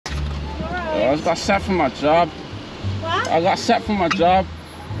I just got sacked from my job. What? I got sacked from my job.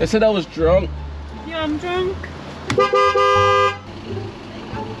 They said I was drunk. Yeah, I'm drunk.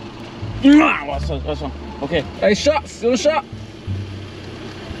 What's on? Okay. Hey, shots. You shot.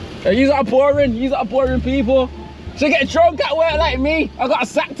 Hey, these are boring. These are boring people. So get drunk at work like me. I got a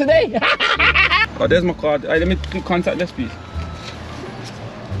sack today. Oh, there's my card. Hey, let me contact this, please.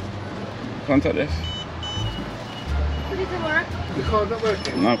 Contact this. But does it work? The card's not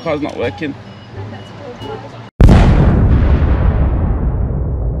working? No, the card's not working. That's cool.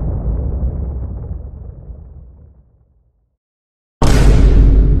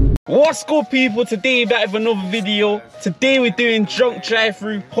 What's good, people? Today back with another video. Today we're doing drunk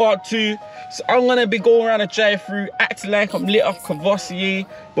drive-through part 2. So I'm gonna be going around a drive-through acting like I'm lit off Poudii,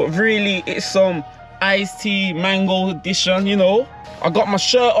 but really it's some iced tea mango edition, you know. I got my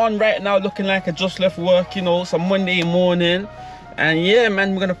shirt on right now looking like I just left work, you know. It's a Monday morning. And yeah,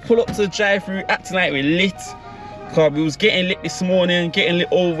 man, we're gonna pull up to the drive-through acting like we're lit. Cause we was getting lit this morning, getting lit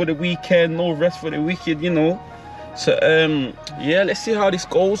over the weekend, no rest for the wicked, you know. So yeah, let's see how this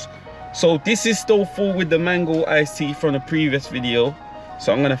goes. So this is still full with the mango iced tea from the previous video.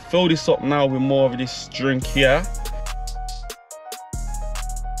 So I'm gonna fill this up now with more of this drink here.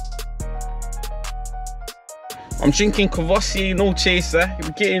 I'm drinking Poudii, no chaser.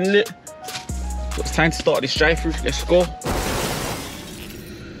 We're getting lit. So it's time to start this drive-through. Let's go.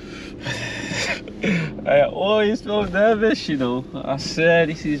 I always feel nervous, you know. I swear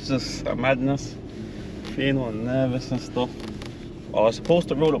this is just a madness. Feeling all nervous and stuff. Oh, I was supposed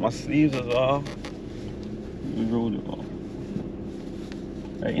to roll up my sleeves as well. We rolled it up.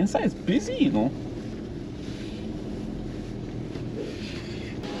 Right, inside's busy, you know.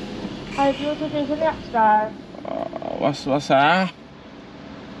 Hi, do you want to do the extra? What's that?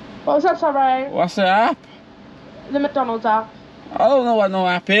 What was that, sorry? What's the app? The McDonald's app. I don't know what no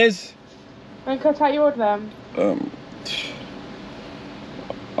app is. And can I take your order then?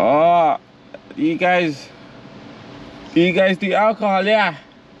 Oh, you guys do alcohol, yeah?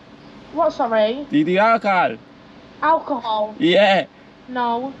 What, sorry? Do you do alcohol? Alcohol? Yeah.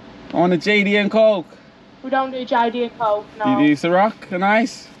 No. I want a JD and Coke. We don't do JD and Coke, no. Do you do Ciroc and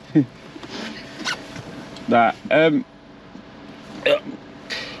ice? That I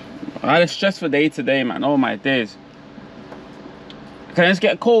had a stressful day today, man. Oh my days. Can I just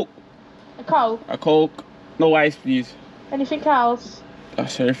get a Coke? A Coke? A Coke. No ice, please. Anything else?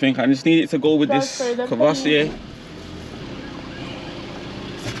 That's everything. I just need it to go with this Poudii.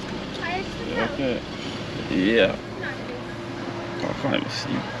 Okay. Yeah. I can't even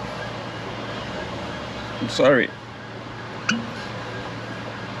see. I'm sorry.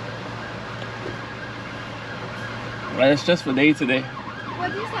 I've had a stressful day today.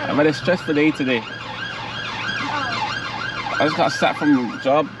 What did you say? I've had a stressful day today. Oh. I just got sacked from the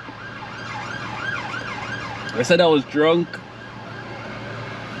job. They said I was drunk.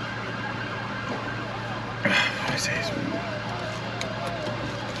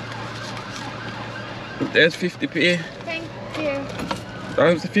 There's 50p. Thank you.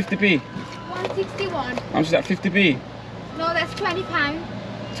 That was the 50p. 161. I'm just at 50p. No, that's £20.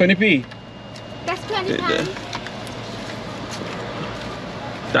 20p. That's £20.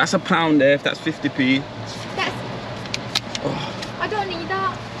 That's a pound there if that's 50p. That's... Oh. I don't need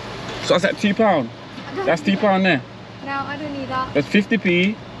that. So that's at £2. That's £2 there. No, I don't need that. That's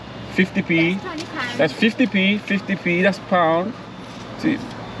 50p. 50p. That's £20. That's 50p. 50p. That's a pound. See.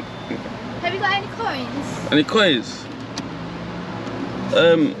 Have you got any coins? Any coins?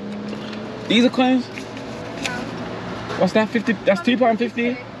 These are coins? No. What's that? 50? That's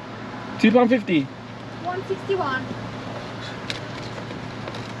 £2.50? £2.50? 161.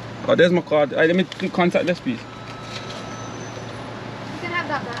 Oh, there's my card. Let me contact this, please. You can have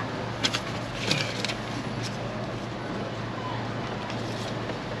that back.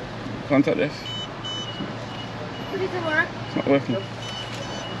 Contact this. But does it work? It's not working.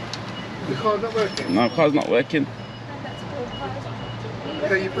 The card's not working? No, the card's not working. That's cool.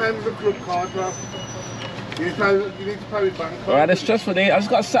 Okay, you're paying with a club card, bro. You need to pay with bank card. I had a stressful day. I just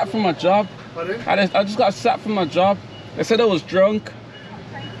got sacked from my job. Pardon? I just got sacked from my job. They said I was drunk.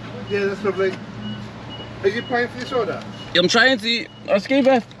 Yeah, that's lovely. Are you paying for this order? I'm trying to. I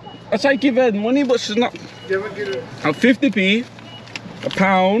tried to give her money, but she's not. You haven't given it. 50p, a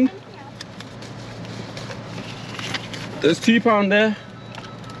pound. There's £2 there.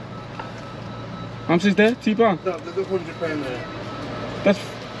 How much is there? £2. No, there's £100 there. That's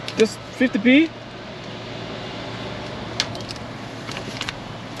 50p.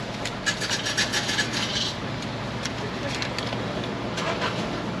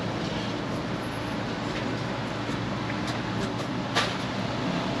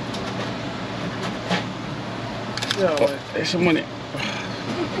 Yeah, Oh, there's some money.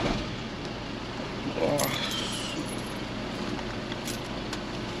 Oh.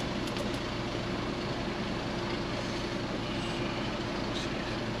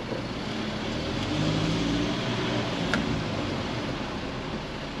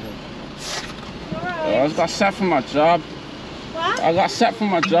 I got sacked from my job. What? I got sacked from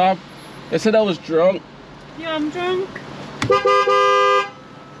my job. They said I was drunk. Yeah, I'm drunk.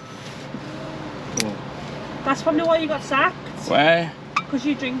 That's probably why you got sacked. Why? Because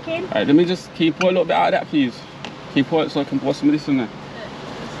you're drinking. Alright, let me just keep pour a little bit out of that, please. Keep pour it so I can pour some of this in there.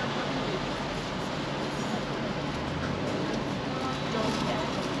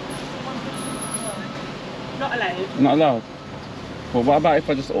 Not allowed. Not allowed. Well, what about if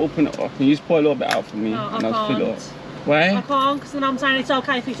I just open it up? Can you just pour a little bit out for me? No, and I'll I fill it can't. up. Why? I can't, because then I'm saying it's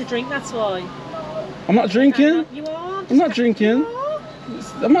okay for you to drink, that's why. I'm not drinking. You are. I'm not drinking. You are.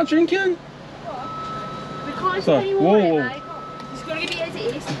 I'm not drinking. We can't So, tell you whoa, why, whoa. mate. Just gotta give it as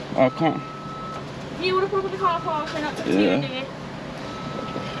it is. I can't. If you want to put up the car park, then that's up to you Yeah. to do it.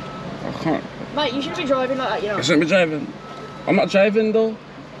 I can't. Mate, you shouldn't be driving like that, you know. I shouldn't be driving. I'm not driving though.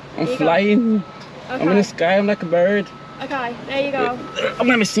 I'm Here you go. flying. Okay. I'm in the sky. I'm like a bird. Okay, there you go. I'm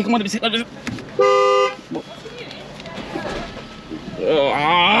gonna be sick. I'm gonna be sick. I'll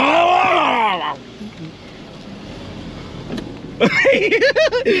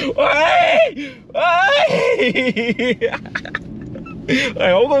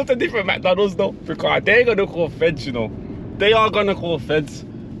go to different McDonald's though, because they're gonna call feds, you know. They are gonna call feds.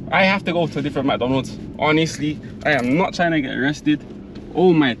 I have to go to a different McDonald's. Honestly, I am not trying to get arrested.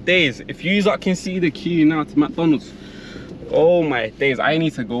 Oh my days, if you can see the queue now to McDonald's, oh my days, I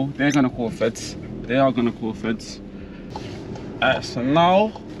need to go. They're gonna call feds. They are gonna call feds. So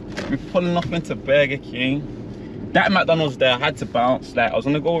now we're pulling off into Burger King. That McDonald's there, I had to bounce. Like, I was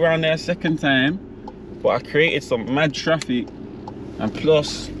gonna go around there a second time, but I created some mad traffic. And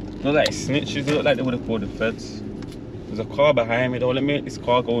plus, look like snitches, they look like they would have called the feds. There's a car behind me though. Let me make this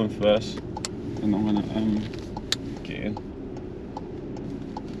car go in first. And I'm gonna get in.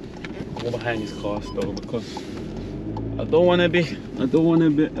 Go behind this car still because I don't wanna be but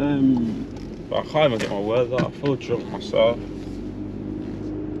I can't even get my words out. I feel drunk myself.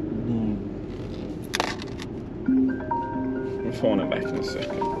 I'm phoning back in a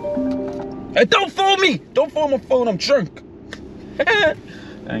second. Hey, don't phone me! Don't phone my phone, I'm drunk. I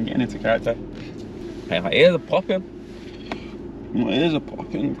ain't getting into character. Hey, my ears are popping. My ears are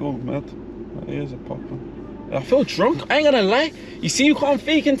popping. Go mad. My ears are popping. I feel drunk. I ain't gonna lie. You see, you can't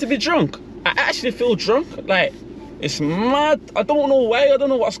fake it to be drunk. I actually feel drunk. Like, it's mad. I don't know why. I don't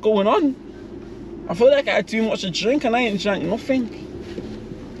know what's going on. I feel like I had too much to drink and I ain't drank nothing.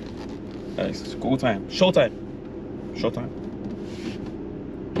 It's go time. Showtime. Showtime.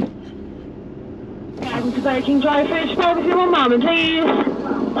 Welcome to Burger King drive-thru. Spot with you one moment, please.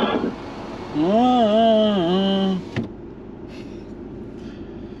 Oh,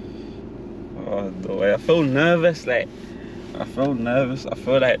 the way I feel nervous. Like, I feel nervous. I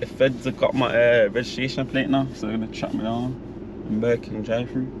feel like the feds have got my registration plate now, so they're gonna track me down in Burger King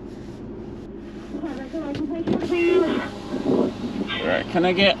drive-thru. Right, can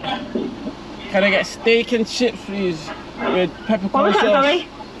I get steak and chips, please, with peppercorn sauce? Sorry?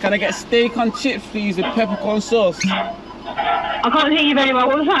 Can I get steak and chips, please, with peppercorn sauce? I can't hear you very well.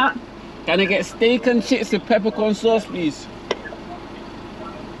 What was that? Can I get steak and chips with peppercorn sauce, please?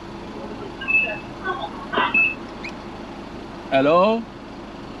 Hello?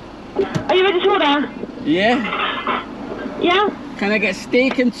 Are you ready to order? Yeah? Yeah? Can I get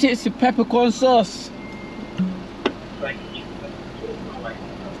steak and chips with peppercorn sauce?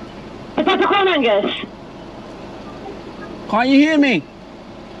 The peppercorn Angus? Can't you hear me?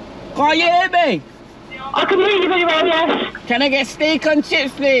 Can't you hear me? I can hear you very well, yes. Can I get steak and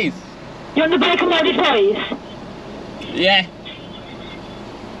chips, please? You want the bacon loaded fries? Yeah.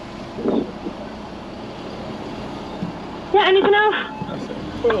 Yeah, anything else? That's it.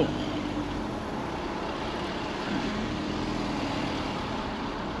 Cool.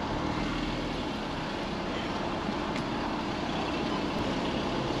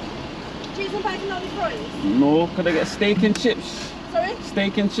 Cheese and bacon loaded fries? No, could I get steak and chips? Sorry?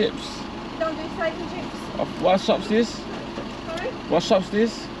 Steak and chips. Don't do steak and chips. What shop's this? Sorry? What shop's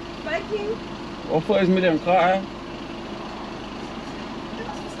this? Bacon? I thought it was Million Carter.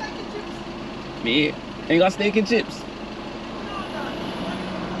 Me. Ain't got steak and chips.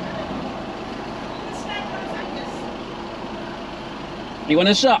 You want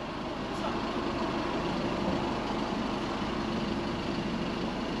a shot?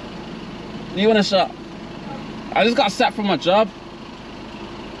 You want a shot? I just got sacked from my job.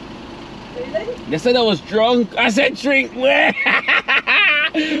 Really? They said I was drunk. I said drink. Where?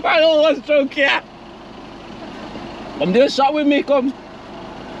 I don't was drunk, yeah. Come do a shot with me, come.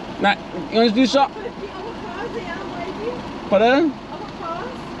 Nah, you want to do a shot? Pardon?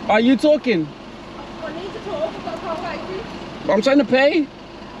 Are you talking? I need to talk, I've got a car waiting. I'm trying to pay.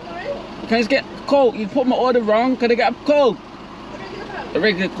 Sorry? Can I just get Coke? You put my order wrong. Can I get a Coke? A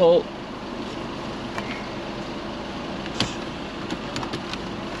regular Coke.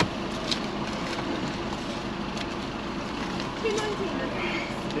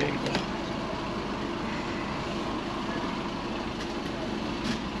 There you go.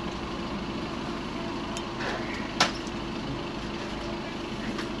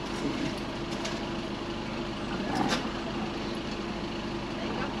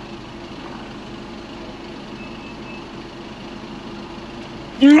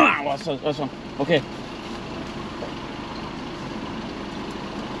 What's on? Okay.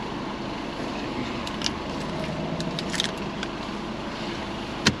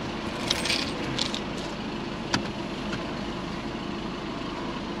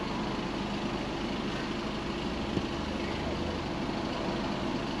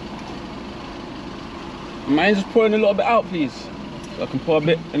 Mind just pouring a little bit out, please? So I can pour a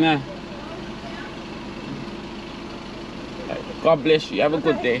bit in there. God bless you. Have a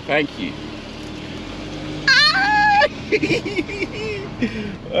good day. Thank you.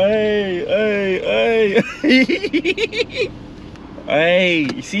 Hey. Hey,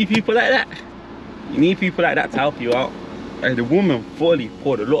 you see people like that? You need people like that to help you out. Like the woman fully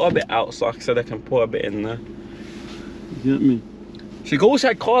poured a little bit out so I said I can pour a bit in there. You get me? She goes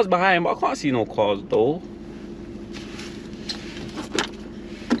like cars behind, but I can't see no cars though.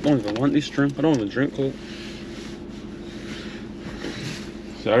 I don't even want this drink. I don't even drink Coke.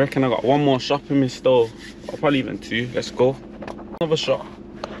 So I reckon I got one more shop in my store. Or probably even two. Let's go. Another shop.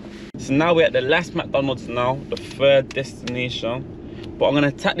 So now we're at the last McDonald's now. The third destination. But I'm going to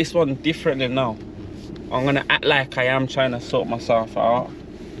attack this one differently now. I'm going to act like I am trying to sort myself out.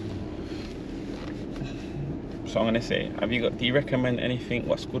 So I'm going to say, do you recommend anything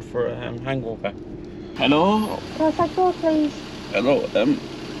what's good for a hangover? Hello? Can I take yours, please? Hello.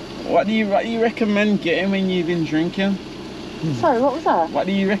 What do you recommend getting when you've been drinking? Sorry, what was that? What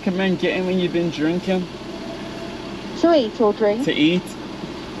do you recommend getting when you've been drinking? To eat or drink? To eat?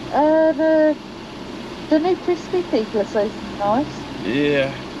 The new crispy people are so nice.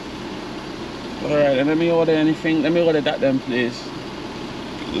 Yeah. Alright, then let me order anything. Let me order that then, please.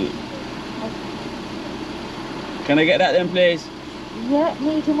 Can I get that then, please? Yeah,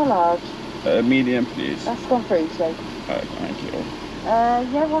 medium or large? Medium, please. That's gone through, so. Alright, thank you.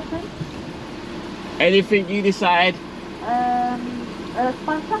 Yeah, what then? Anything you decide?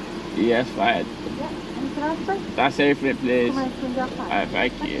 Fanta? Yes, fine. Yeah, anything else, sir? That's everything, please. Come on, bring your fine. Alright,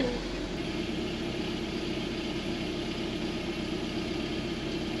 thank you.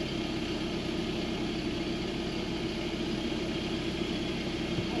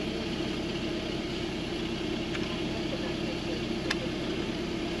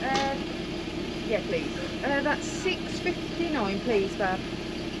 Yeah, please. That's $6.59, please, Bab.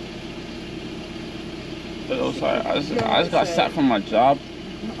 Oh, sorry, I just got sacked from my job.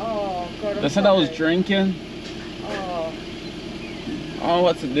 Oh, God, They said I was drinking. Oh. I don't know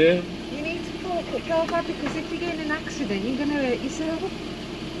what to do. You need to talk up, girl, Bab, because if you get in an accident, you're going to hurt yourself.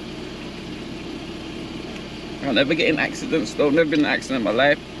 I'll never get in accidents though. I've never been in an accident in my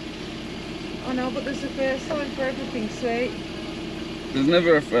life. I know, but there's a first time for everything, sweet. There's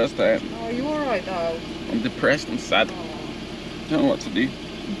never a first time. Oh, you alright, though? I'm depressed, I'm sad. Oh. I don't know what to do.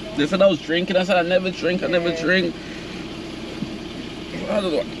 They said I was drinking. I said I never drink. I never drink. I don't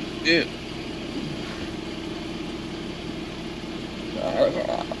know what to do.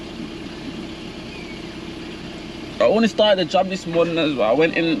 I only started the job this morning as well. I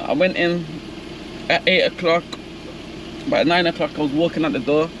went in at 8 o'clock. By 9 o'clock I was walking out the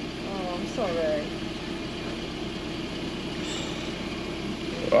door. Oh, I'm sorry.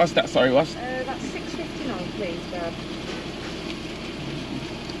 What's that? Sorry, what's? That's $6.59, please, Dad.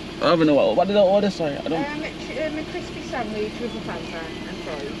 I don't even know what did I order, sorry? I don't... A crispy sandwich with a Fanta and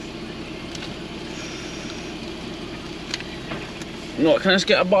fries. No, can I just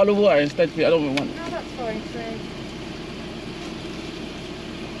get a bottle of water instead, please? I don't even want... No, that's fine, sir.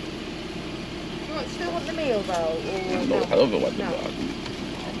 You still want the meal, though? Or No, I don't even want the water.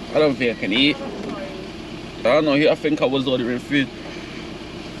 I don't think I can eat. Oh, that's fine. I don't know, I think I was ordering food.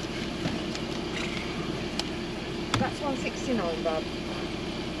 That's $1.69, Bob.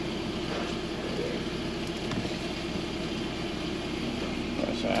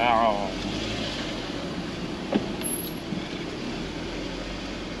 Ow.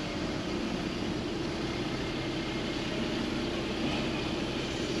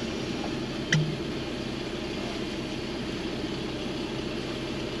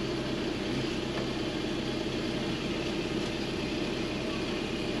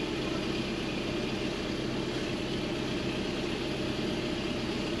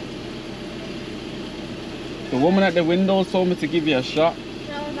 The woman at the window told me to give you a shot.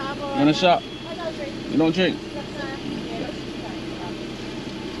 No, no, boy. You want a shot? I don't drink. You don't drink?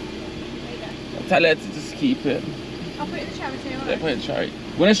 I'll tell her to just keep it. I'll put it in the charity. Yeah, put it in the charity.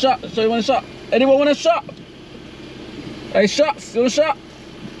 Want a shot? So you want a shot? Anyone want a shot? Hey, shots. You want a shot?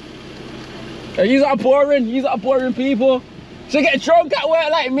 Hey, you are pouring. You are pouring people. Should get drunk at work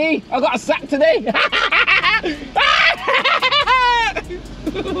like me. I got a sack today.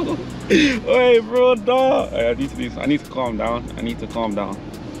 Hey, bro, dog. Hey, I need to calm down. I need to calm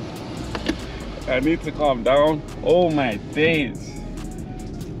down. Oh my days.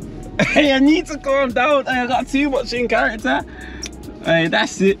 Hey, I need to calm down. Hey, I got too much in character. Hey,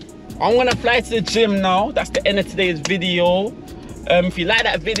 that's it. I'm gonna fly to the gym now. That's the end of today's video. If you like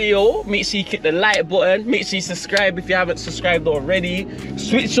that video, make sure you click the like button. Make sure you subscribe if you haven't subscribed already.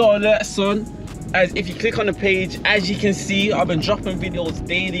 Switch your alerts on, as if you click on the page, as you can see, I've been dropping videos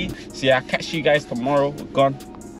daily. So yeah, I'll catch you guys tomorrow. We're gone.